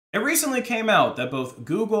It recently came out that both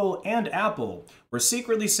Google and Apple were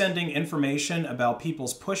secretly sending information about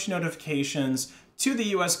people's push notifications to the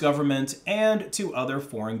US government and to other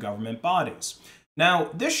foreign government bodies. Now,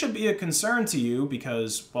 this should be a concern to you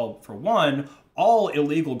because, well, for one, all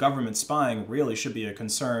illegal government spying really should be a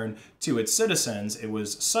concern to its citizens. It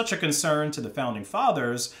was such a concern to the founding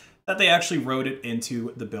fathers that they actually wrote it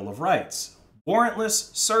into the Bill of Rights.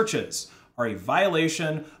 Warrantless searches are a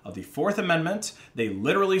violation of the Fourth Amendment. They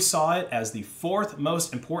literally saw it as the fourth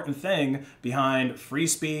most important thing behind free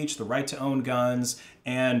speech, the right to own guns,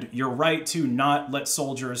 and your right to not let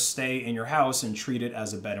soldiers stay in your house and treat it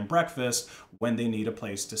as a bed and breakfast when they need a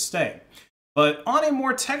place to stay. But on a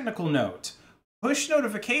more technical note, push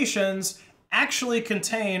notifications actually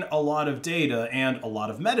contain a lot of data and a lot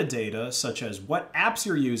of metadata, such as what apps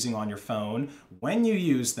you're using on your phone, when you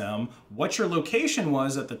use them, what your location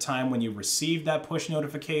was at the time when you received that push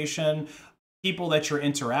notification, people that you're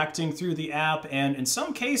interacting through the app, and in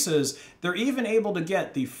some cases, they're even able to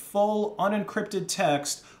get the full unencrypted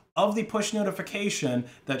text of the push notification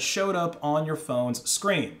that showed up on your phone's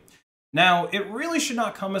screen. Now, it really should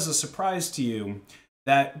not come as a surprise to you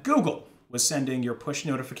that Google was sending your push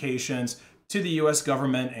notifications to the US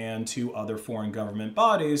government and to other foreign government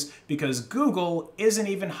bodies, because Google isn't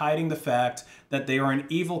even hiding the fact that they are an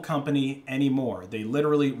evil company anymore. They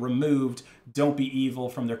literally removed "Don't be evil"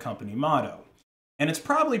 from their company motto. And it's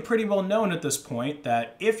probably pretty well known at this point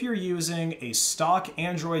that if you're using a stock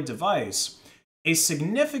Android device, a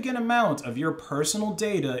significant amount of your personal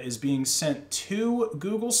data is being sent to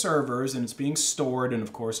Google servers, and it's being stored and,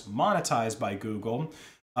 of course, monetized by Google.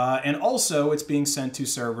 And also, it's being sent to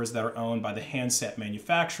servers that are owned by the handset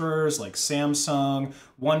manufacturers like Samsung,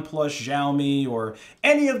 OnePlus, Xiaomi, or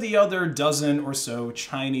any of the other dozen or so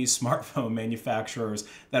Chinese smartphone manufacturers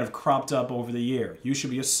that have cropped up over the year. You should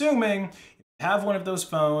be assuming, if you have one of those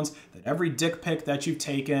phones, that every dick pic that you've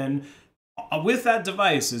taken with that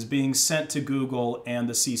device is being sent to Google and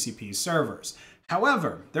the CCP servers.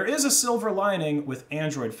 However, there is a silver lining with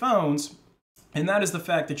Android phones, and that is the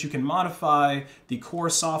fact that you can modify the core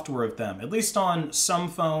software of them, at least on some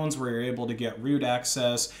phones where you're able to get root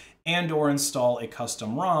access and/or install a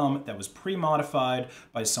custom ROM that was pre-modified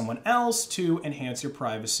by someone else to enhance your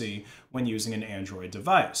privacy when using an Android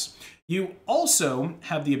device. You also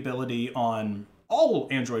have the ability on all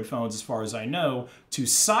Android phones, as far as I know, to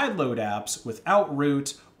sideload apps without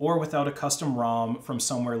root or without a custom ROM from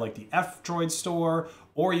somewhere like the F-Droid store,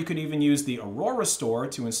 or you could even use the Aurora store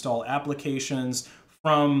to install applications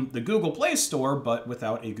from the Google Play Store, but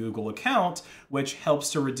without a Google account, which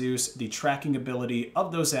helps to reduce the tracking ability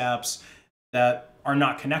of those apps that are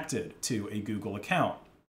not connected to a Google account.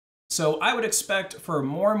 So I would expect for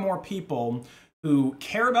more and more people who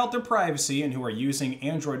care about their privacy and who are using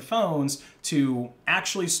Android phones to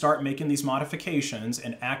actually start making these modifications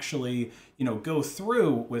and actually, go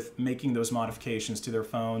through with making those modifications to their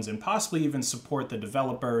phones and possibly even support the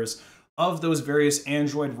developers of those various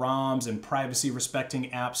Android ROMs and privacy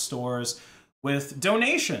respecting app stores with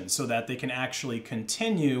donations so that they can actually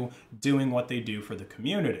continue doing what they do for the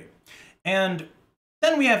community. And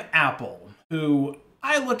then we have Apple, who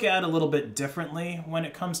I look at a little bit differently when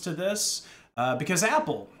it comes to this. Because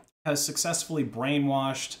Apple has successfully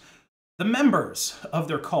brainwashed the members of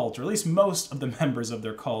their cult, or at least most of the members of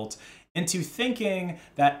their cult, into thinking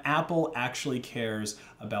that Apple actually cares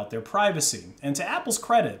about their privacy. And to Apple's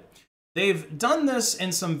credit, they've done this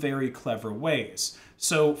in some very clever ways.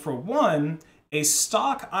 So for one, a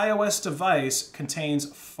stock iOS device contains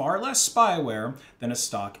far less spyware than a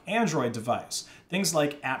stock Android device. Things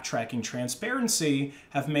like app tracking transparency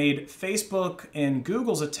have made Facebook and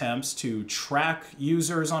Google's attempts to track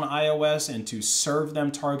users on iOS and to serve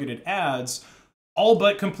them targeted ads all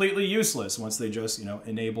but completely useless once they just,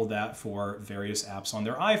 enable that for various apps on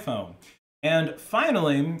their iPhone. And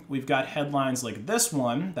finally, we've got headlines like this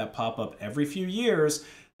one that pop up every few years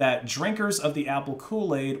that drinkers of the Apple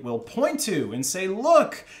Kool-Aid will point to and say,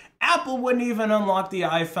 look, Apple wouldn't even unlock the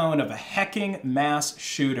iPhone of a hecking mass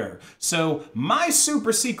shooter. So my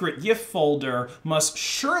super secret GIF folder must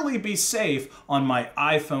surely be safe on my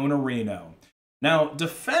iPhone Reno. Now,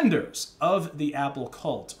 defenders of the Apple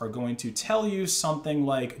cult are going to tell you something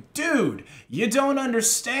like, dude, you don't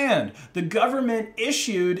understand. The government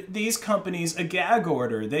issued these companies a gag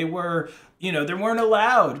order. They weren't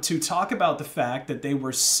allowed to talk about the fact that they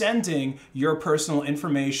were sending your personal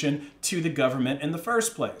information to the government in the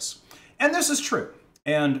first place. And this is true.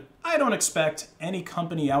 And I don't expect any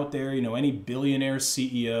company out there, any billionaire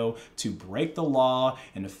CEO to break the law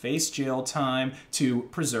and to face jail time to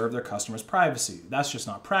preserve their customers' privacy. That's just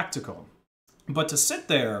not practical. But to sit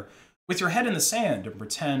there with your head in the sand and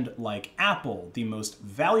pretend like Apple, the most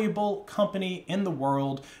valuable company in the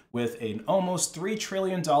world with an almost $3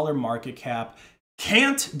 trillion market cap,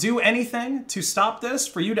 can't do anything to stop this?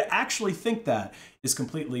 For you to actually think that is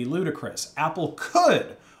completely ludicrous. Apple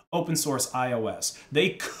could open source iOS. They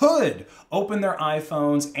could open their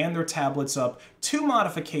iPhones and their tablets up to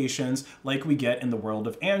modifications like we get in the world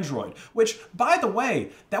of Android, which, by the way,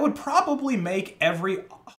 that would probably make every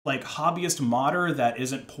hobbyist modder that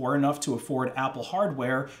isn't poor enough to afford Apple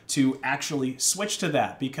hardware to actually switch to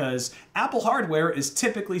that, because Apple hardware is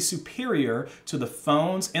typically superior to the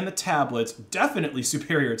phones and the tablets, definitely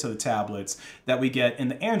superior to the tablets that we get in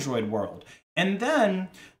the Android world. And then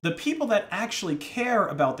the people that actually care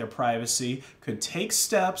about their privacy could take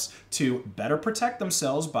steps to better protect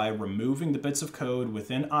themselves by removing the bits of code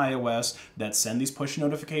within iOS that send these push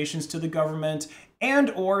notifications to the government,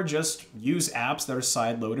 and or just use apps that are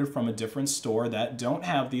sideloaded from a different store that don't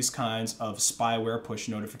have these kinds of spyware push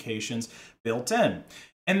notifications built in.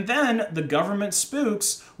 And then the government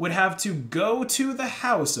spooks would have to go to the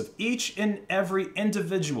house of each and every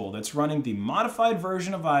individual that's running the modified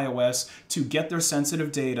version of iOS to get their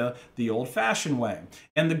sensitive data the old-fashioned way.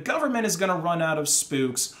 And the government is going to run out of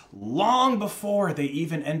spooks long before they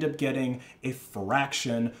even end up getting a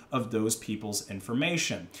fraction of those people's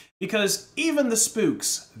information. Because even the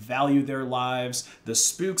spooks value their lives, the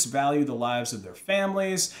spooks value the lives of their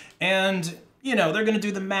families, and you know, they're going to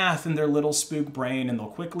do the math in their little spook brain, and they'll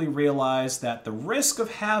quickly realize that the risk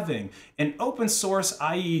of having an open source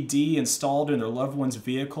IED installed in their loved one's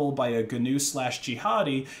vehicle by a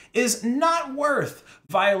GNU/jihadi is not worth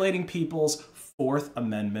violating people's Fourth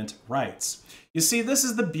Amendment rights. You see, this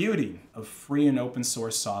is the beauty of free and open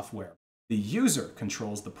source software. The user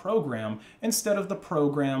controls the program instead of the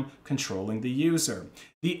program controlling the user.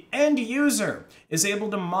 The end user is able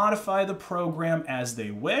to modify the program as they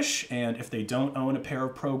wish, and if they don't own a pair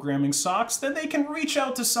of programming socks, then they can reach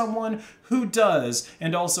out to someone who does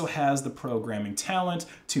and also has the programming talent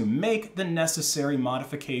to make the necessary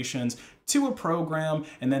modifications to a program,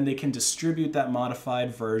 and then they can distribute that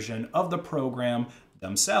modified version of the program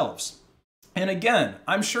themselves. And again,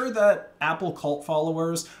 I'm sure that Apple cult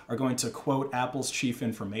followers are going to quote Apple's chief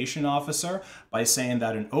information officer by saying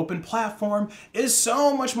that an open platform is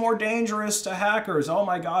so much more dangerous to hackers. Oh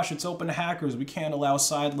my gosh, it's open to hackers. We can't allow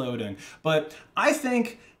sideloading. But I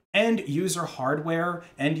think end user hardware,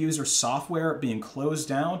 end user software being closed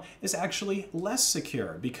down is actually less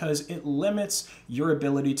secure because it limits your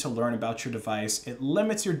ability to learn about your device. It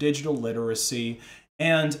limits your digital literacy.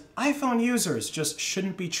 And iPhone users just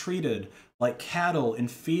shouldn't be treated like cattle in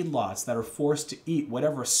feedlots that are forced to eat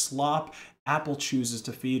whatever slop Apple chooses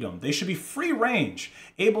to feed them. They should be free range,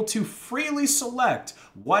 able to freely select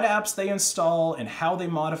what apps they install and how they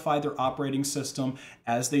modify their operating system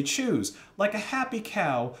as they choose, like a happy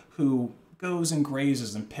cow who goes and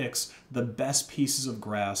grazes and picks the best pieces of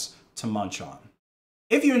grass to munch on.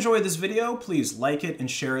 If you enjoyed this video, please like it and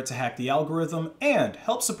share it to hack the algorithm, and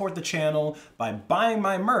help support the channel by buying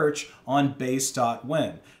my merch on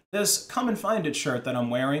base.win. This Come and Find It shirt that I'm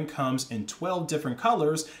wearing comes in 12 different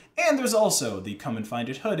colors, and there's also the Come and Find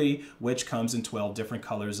It hoodie, which comes in 12 different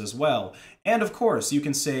colors as well. And of course, you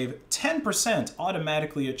can save 10%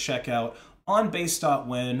 automatically at checkout on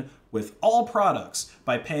base.win with all products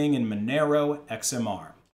by paying in Monero XMR.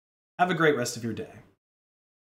 Have a great rest of your day.